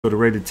The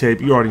rated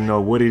tape, you already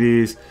know what it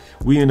is.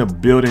 We in the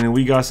building and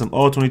we got some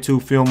all-22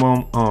 film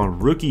on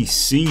rookie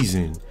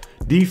season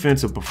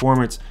defensive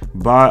performance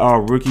by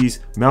our rookies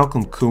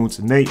Malcom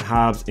Koonce, Nate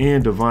Hobbs,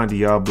 and Divine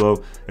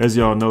Deablo. As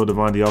y'all know,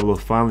 Divine Deablo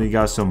finally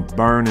got some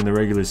burn in the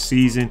regular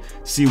season.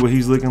 See what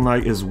he's looking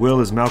like, as well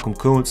as Malcom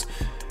Koonce.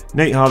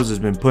 Nate Hobbs has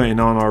been putting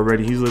on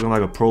already. He's looking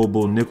like a Pro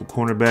Bowl nickel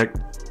cornerback.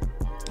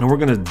 And we're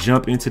gonna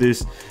jump into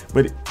this,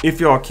 but if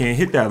y'all can,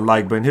 hit that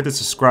like button, hit the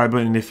subscribe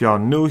button if y'all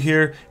new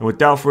here, and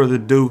without further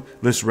ado,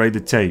 let's rate the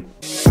tape.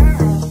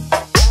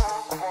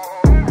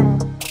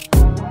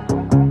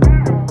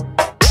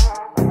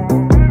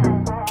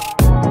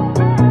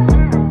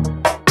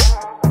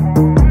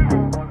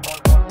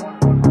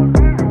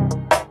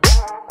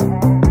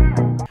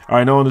 All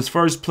right, now on this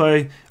first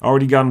play, I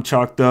already got him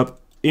chalked up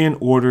in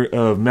order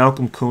of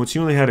Malcom Koonce. He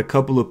only had a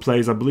couple of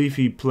plays. I believe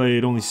he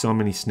played only so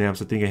many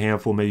snaps. I think a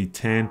handful, maybe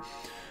 10.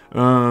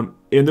 And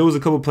there was a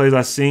couple of plays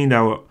I seen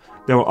that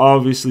were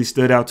obviously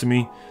stood out to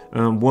me.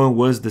 One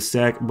was the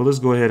sack, but let's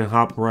go ahead and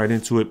hop right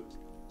into it.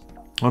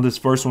 On this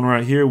first one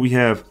right here, we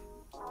have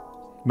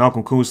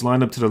Malcom Koonce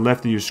lined up to the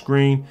left of your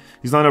screen.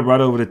 He's lined up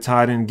right over the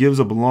tight end, gives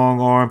up a long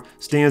arm,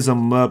 stands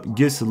him up,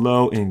 gets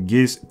low, and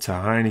gets to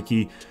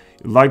Heineke.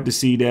 Like to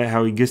see that,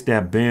 how he gets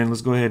that bend.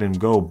 Let's go ahead and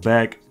go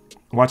back.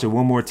 Watch it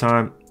one more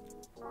time.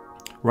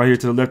 Right here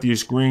to the left of your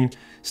screen.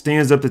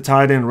 Stands up the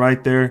tight end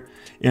right there.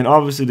 And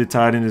obviously the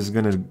tight end is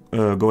going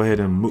to go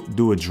ahead and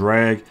do a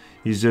drag.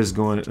 He's just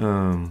going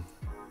to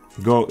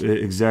go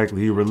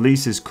exactly. He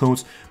releases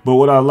Koonce. But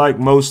what I like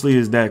mostly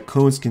is that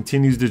Koonce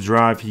continues to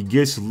drive. He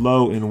gets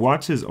low and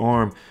watch his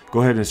arm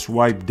go ahead and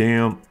swipe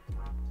down.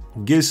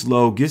 Gets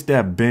low, gets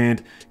that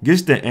bend,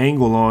 gets the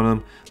angle on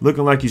him,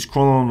 looking like he's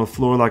crawling on the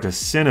floor like a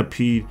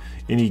centipede,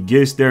 and he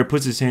gets there,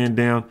 puts his hand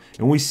down,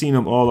 and we've seen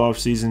him all off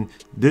season.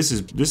 This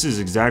is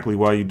exactly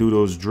why you do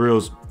those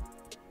drills.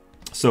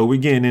 So we're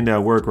getting in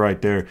that work right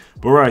there.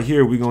 But right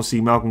here, we're gonna see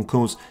Malcom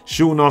Koonce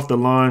shooting off the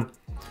line,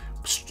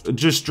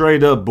 just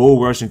straight up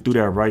bull rushing through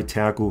that right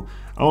tackle.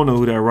 I don't know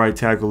who that right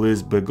tackle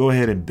is, but go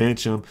ahead and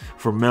bench him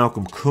for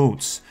Malcom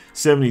Koonce.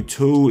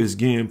 72 is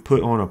getting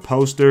put on a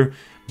poster.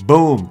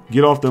 Boom,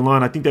 get off the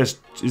line. I think is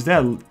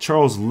that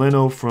Charles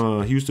Leno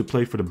from, he used to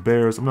play for the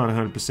Bears. I'm not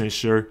 100%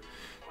 sure.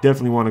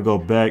 Definitely want to go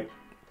back.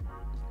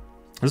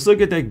 Let's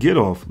look at that get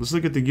off. Let's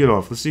look at the get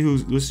off. Let's see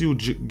who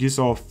gets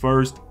off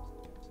first.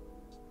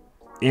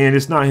 And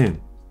it's not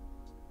him.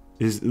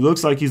 It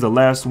looks like he's the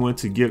last one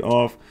to get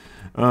off.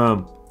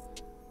 And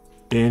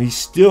he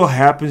still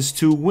happens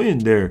to win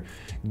there.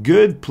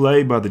 Good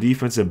play by the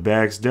defensive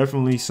backs.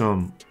 Definitely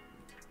some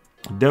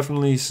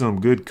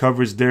good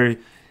coverage there.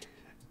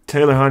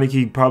 Taylor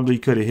Heineke probably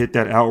could have hit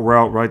that out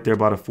route right there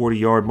by the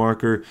 40-yard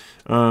marker.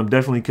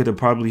 Definitely could have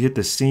probably hit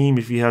the seam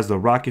if he has the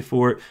rocket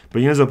for it.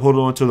 But he ends up holding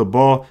on to the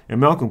ball.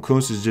 And Malcom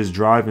Koonce is just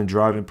driving,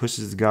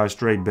 pushes the guy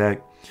straight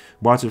back.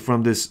 Watch it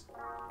from this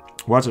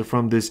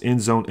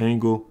end zone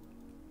angle.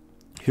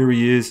 Here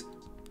he is.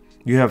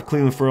 You have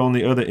Cleveland Furl on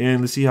the other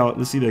end. Let's see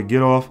that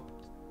get off.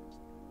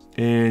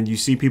 And you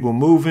see people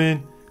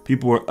moving.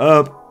 People are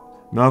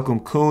up.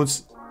 Malcom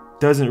Koonce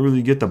doesn't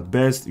really get the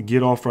best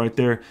get off right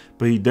there,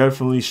 but he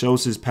definitely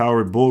shows his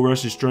power. Bull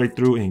rushes straight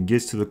through and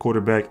gets to the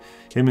quarterback.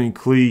 Him and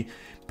Clee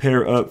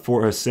pair up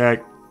for a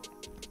sack.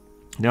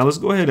 Now let's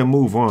go ahead and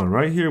move on.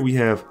 Right here we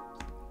have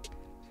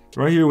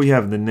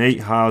the Nate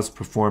Hobbs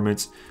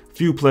performance. A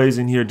few plays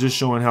in here just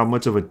showing how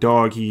much of a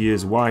dog he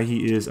is, why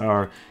he is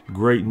our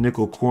great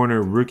nickel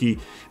corner rookie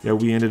that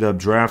we ended up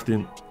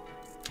drafting.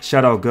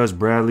 Shout out Gus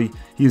Bradley.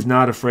 He's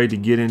not afraid to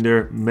get in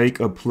there, make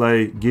a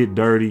play, get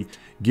dirty,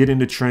 get in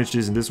the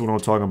trenches, and this is what I'm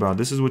talking about.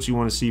 This is what you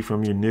want to see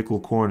from your nickel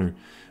corner.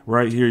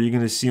 Right here, you're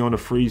going to see on the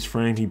freeze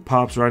frame, he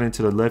pops right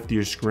into the left of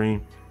your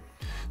screen,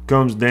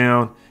 comes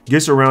down,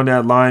 gets around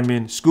that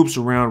lineman, scoops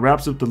around,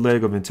 wraps up the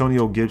leg of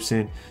Antonio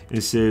Gibson,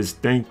 and says,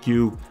 thank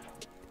you,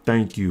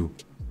 thank you.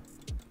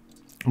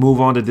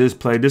 Move on to this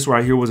play. This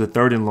right here was a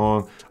 3rd and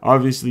long.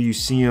 Obviously, you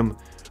see him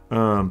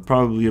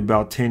probably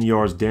about 10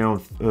 yards down,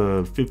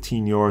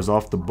 15 yards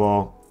off the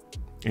ball,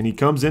 and he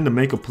comes in to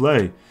make a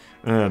play.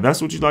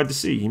 That's what you'd like to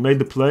see. He made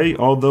the play,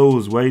 although it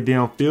was way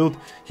downfield.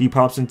 He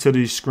pops into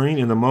the screen,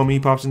 and the moment he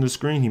pops into the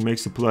screen, he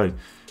makes the play.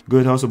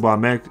 Good hustle by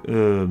what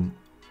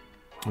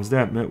was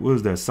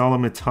that?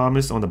 Solomon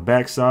Thomas on the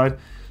backside,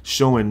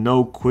 showing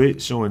no quit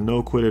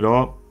at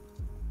all.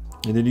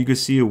 And then you can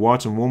see it.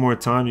 Watch him one more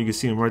time. You can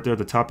see him right there at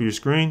the top of your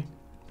screen.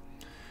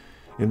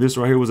 And this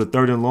right here was a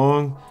 3rd and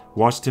long.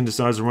 Washington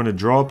decides to run a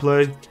draw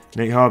play.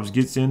 Nate Hobbs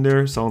gets in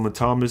there. Solomon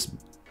Thomas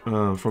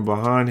from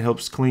behind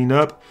helps clean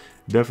up.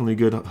 Definitely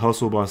good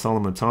hustle by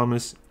Solomon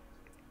Thomas.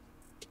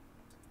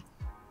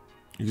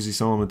 You can see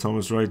Solomon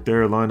Thomas right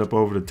there lined up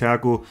over the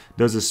tackle.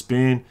 Does a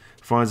spin.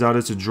 Finds out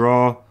it's a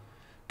draw.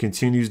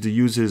 Continues to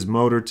use his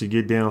motor to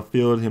get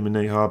downfield. Him and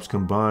Nate Hobbs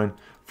combine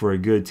for a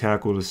good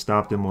tackle to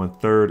stop them on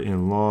 3rd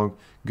and long.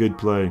 Good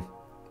play.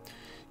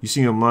 You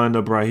see him lined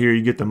up right here.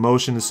 You get the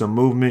motion and some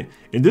movement.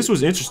 And this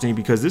was interesting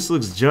because this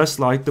looks just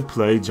like the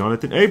play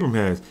Jonathan Abram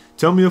has.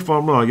 Tell me if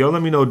I'm wrong. Y'all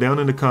let me know down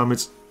in the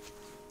comments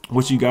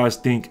what you guys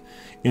think.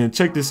 And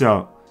check this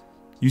out.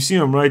 You see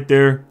him right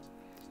there.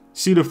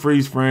 See the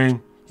freeze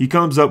frame. He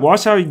comes up.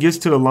 Watch how he gets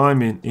to the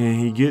lineman and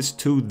he gets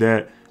to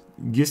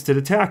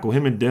the tackle.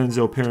 Him and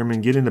Denzel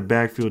Perryman get in the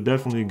backfield.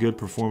 Definitely a good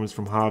performance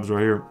from Hobbs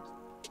right here.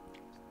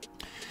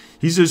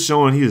 He's just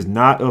showing he is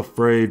not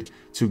afraid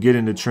to get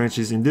in the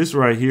trenches. And this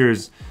right here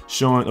is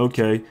showing,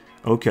 okay,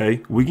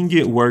 we can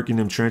get work in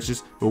them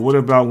trenches. But what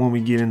about when we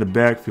get in the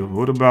backfield?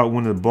 What about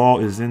when the ball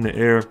is in the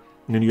air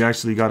and then you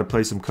actually got to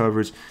play some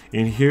coverage?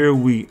 And here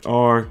we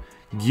are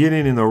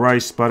getting in the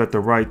right spot at the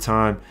right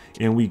time,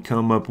 and we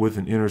come up with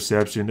an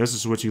interception. This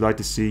is what you like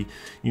to see,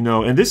 you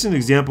know. And this is an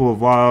example of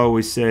why I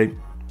always say,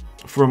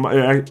 from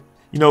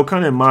you know,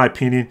 kind of in my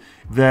opinion,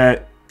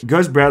 that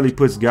Gus Bradley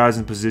puts guys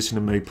in position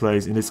to make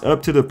plays, and it's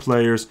up to the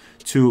players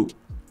to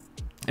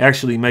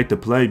actually make the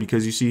play,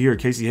 because you see here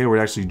Casey Hayward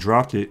actually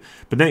dropped it,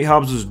 but Nate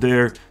Hobbs was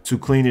there to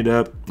clean it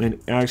up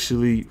and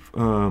actually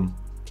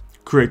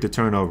create the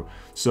turnover.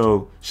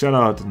 So shout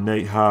out to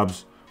Nate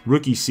Hobbs.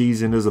 Rookie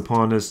season is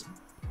upon us,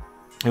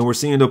 and we're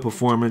seeing the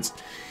performance.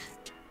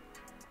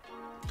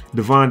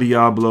 Divine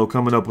Deablo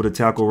coming up with a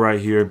tackle right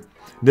here.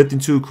 Nothing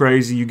too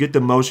crazy. You get the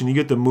motion, you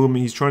get the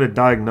movement. He's trying to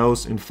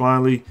diagnose, and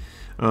finally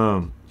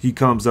he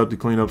comes up to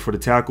clean up for the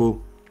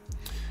tackle.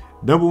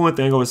 Number one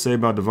thing I would say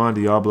about Divine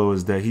Deablo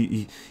is that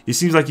it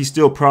seems like he's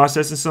still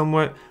processing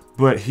somewhat,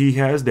 but he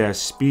has that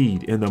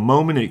speed. And the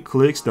moment it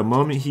clicks, the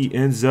moment he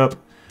ends up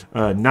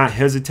not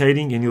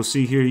hesitating, and you'll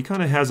see here he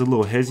kind of has a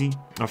little hezzy,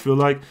 I feel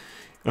like,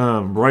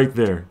 right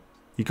there.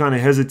 He kind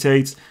of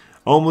hesitates,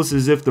 almost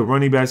as if the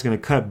running back's going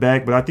to cut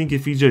back. But I think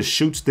if he just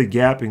shoots the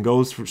gap and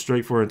goes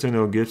straight for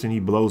Antonio Gibson, he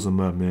blows him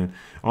up, man.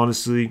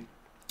 Honestly,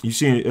 you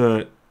see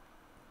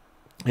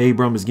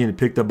Abram is getting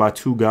picked up by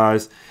two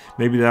guys.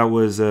 Maybe that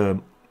was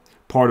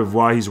part of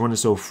why he's running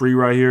so free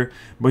right here.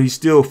 But he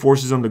still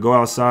forces him to go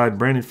outside.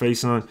 Brandon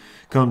Faison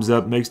comes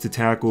up, makes the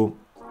tackle.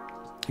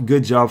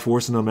 Good job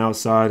forcing him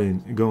outside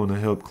and going to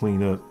help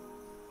clean up.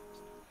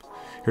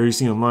 Here you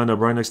see him lined up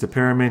right next to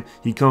Perriman.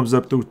 He comes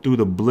up through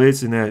the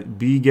blitz in that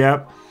B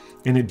gap,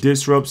 and it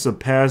disrupts a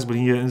pass, but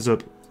he ends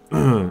up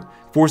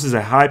forces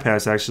a high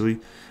pass actually.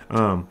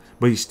 But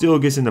he still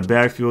gets in the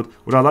backfield.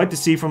 What I like to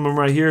see from him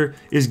right here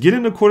is get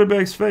in the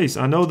quarterback's face.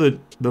 I know that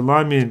the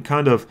lineman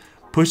kind of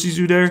pushes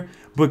you there,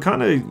 but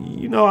kind of,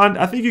 you know,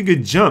 I think you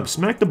could jump,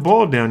 smack the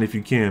ball down if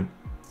you can.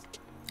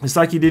 It's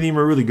like he didn't even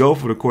really go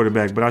for the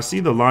quarterback, but I see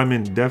the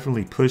lineman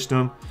definitely pushed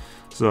him.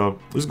 So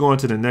let's go on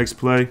to the next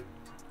play.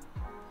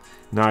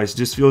 Nice,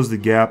 just fills the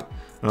gap,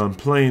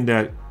 playing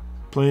that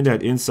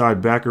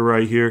inside backer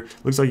right here.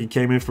 Looks like he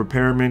came in for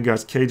Perriman, got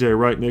KJ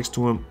right next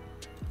to him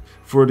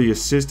for the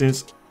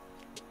assistance.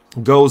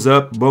 Goes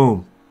up,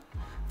 boom,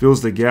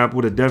 fills the gap.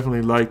 Would have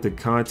definitely liked the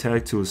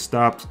contact to have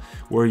stopped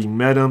where he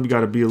met him. You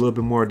got to be a little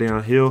bit more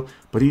downhill,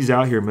 but he's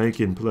out here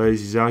making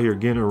plays. He's out here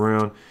getting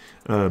around,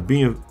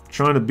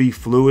 trying to be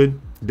fluid,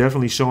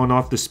 definitely showing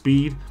off the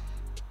speed.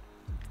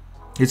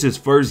 It's his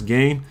first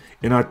game,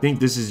 and I think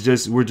this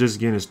is we're just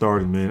getting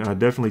started, man. I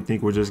definitely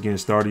think we're just getting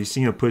started. You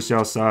see him push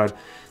outside,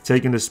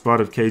 taking the spot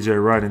of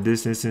KJ Wright. In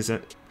this instance,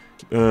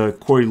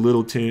 Corey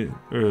Littleton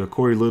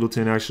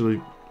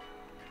actually.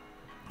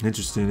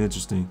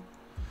 Interesting.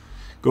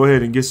 Go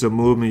ahead and get some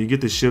movement. You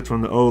get the shift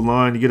from the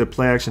O-line. You get a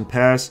play action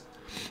pass,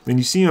 and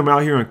you see him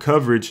out here in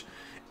coverage.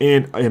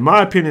 And in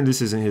my opinion,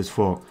 this isn't his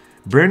fault.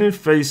 Brandon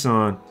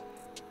Faison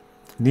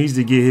needs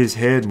to get his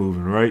head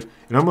moving, right?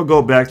 And I'm gonna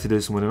go back to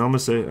this one, and I'm gonna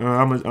say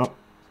I'm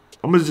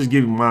gonna just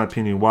give you my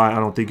opinion why I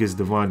don't think it's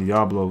Divine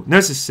Deablo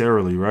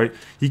necessarily, right?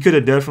 He could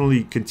have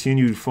definitely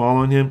continued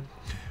following him,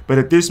 but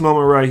at this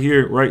moment right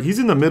here, right, he's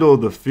in the middle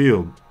of the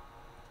field.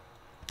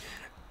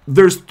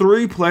 There's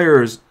three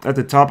players at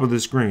the top of the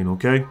screen,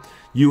 okay?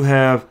 You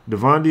have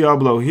Divine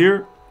Deablo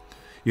here,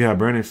 you have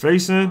Brandon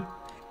Faison,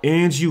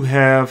 and you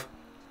have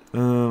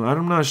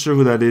I'm not sure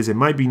who that is. It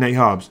might be Nate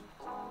Hobbs.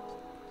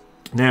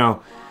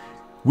 Now,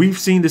 we've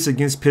seen this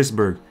against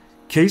Pittsburgh.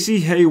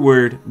 Casey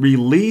Hayward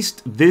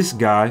released this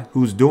guy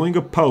who's doing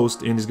a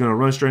post and is going to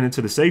run straight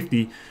into the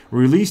safety,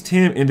 released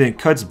him and then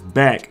cuts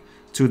back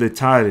to the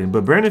tight end.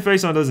 But Brandon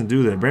Faison doesn't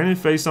do that. Brandon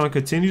Faison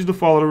continues to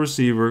follow the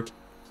receiver,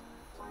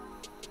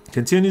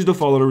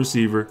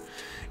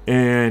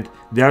 and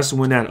that's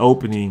when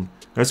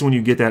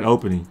you get that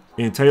opening.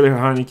 And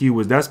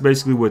that's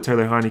basically what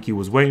Taylor Heineke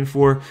was waiting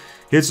for.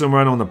 Hits him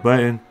right on the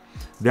button.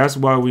 That's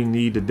why we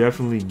need to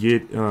definitely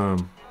get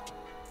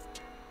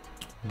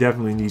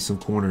definitely need some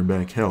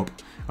cornerback help.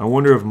 I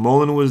wonder if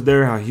Mullen was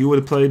there, how he would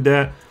have played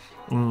that.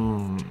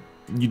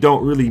 You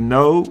don't really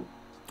know,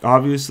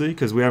 obviously,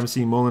 because we haven't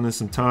seen Mullen in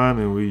some time,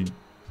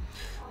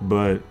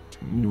 but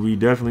we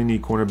definitely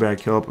need cornerback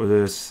help with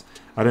this.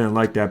 I didn't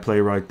like that play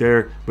right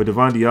there, but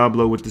Divine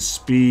Deablo with the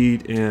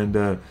speed and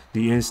the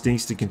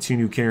instincts to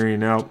continue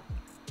carrying out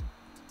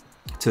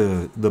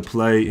to the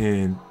play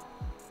and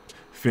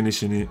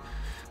finishing it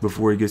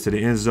before he gets to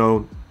the end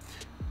zone.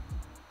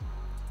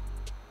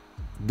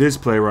 This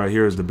play right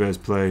here is the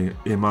best play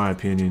in my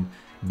opinion.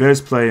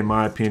 Best play in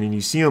my opinion.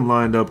 You see him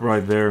lined up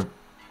right there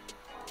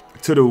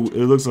it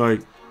looks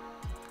like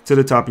to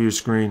the top of your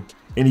screen,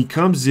 and he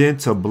comes in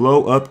to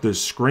blow up the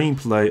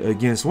screenplay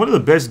against one of the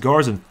best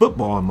guards in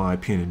football, in my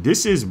opinion.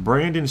 This is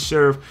Brandon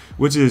Sheriff,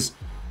 which is,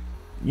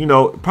 you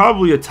know,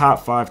 probably a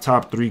top 5,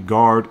 top 3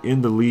 guard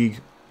in the league.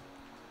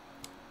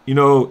 You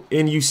know,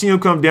 and you see him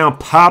come down,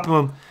 pop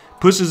him,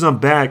 pushes him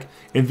back,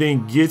 and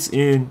then gets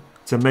in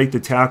to make the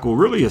tackle.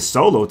 Really a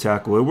solo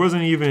tackle. It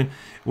wasn't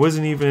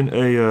even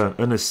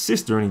an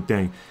assist or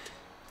anything.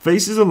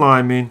 Faces a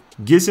lineman,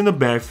 gets in the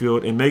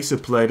backfield, and makes a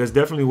play. That's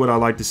definitely what I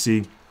like to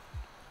see.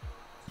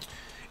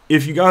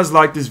 If you guys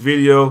like this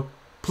video,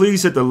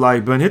 please hit the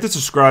like button, hit the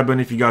subscribe button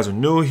if you guys are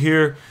new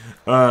here.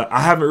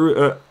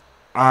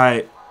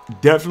 I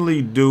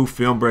definitely do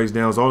film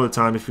breakdowns all the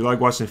time. If you like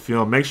watching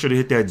film, make sure to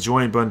hit that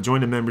join button,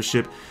 join the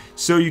membership,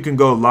 so you can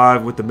go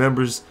live with the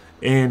members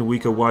and we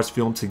could watch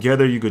film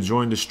together. You could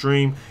join the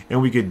stream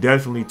and we could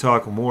definitely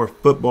talk more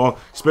football,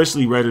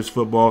 especially Raiders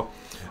football.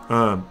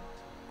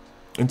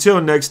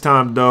 Until next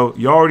time, though,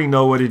 you already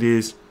know what it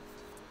is.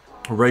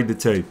 Rate the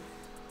tape.